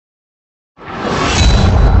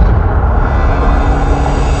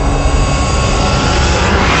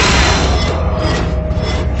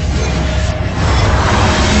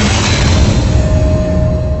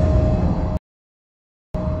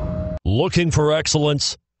Looking for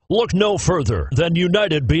excellence? Look no further than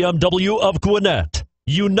United BMW of Gwinnett.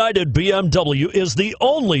 United BMW is the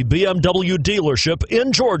only BMW dealership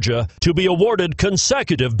in Georgia to be awarded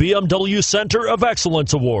consecutive BMW Center of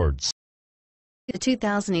Excellence Awards. The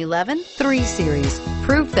 2011 3 Series.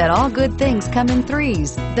 Proof that all good things come in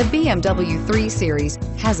threes. The BMW 3 Series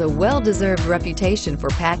has a well-deserved reputation for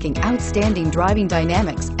packing outstanding driving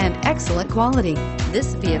dynamics and excellent quality.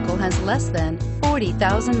 This vehicle has less than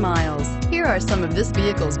 40,000 miles. Here are some of this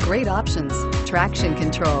vehicle's great options: traction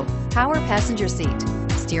control, power passenger seat,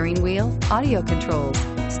 steering wheel audio controls,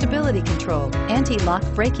 stability control, anti-lock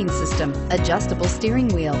braking system, adjustable steering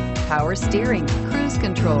wheel, power steering, cruise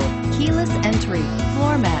control, keyless entry,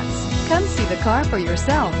 floor mats. Come see the car for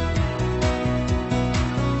yourself.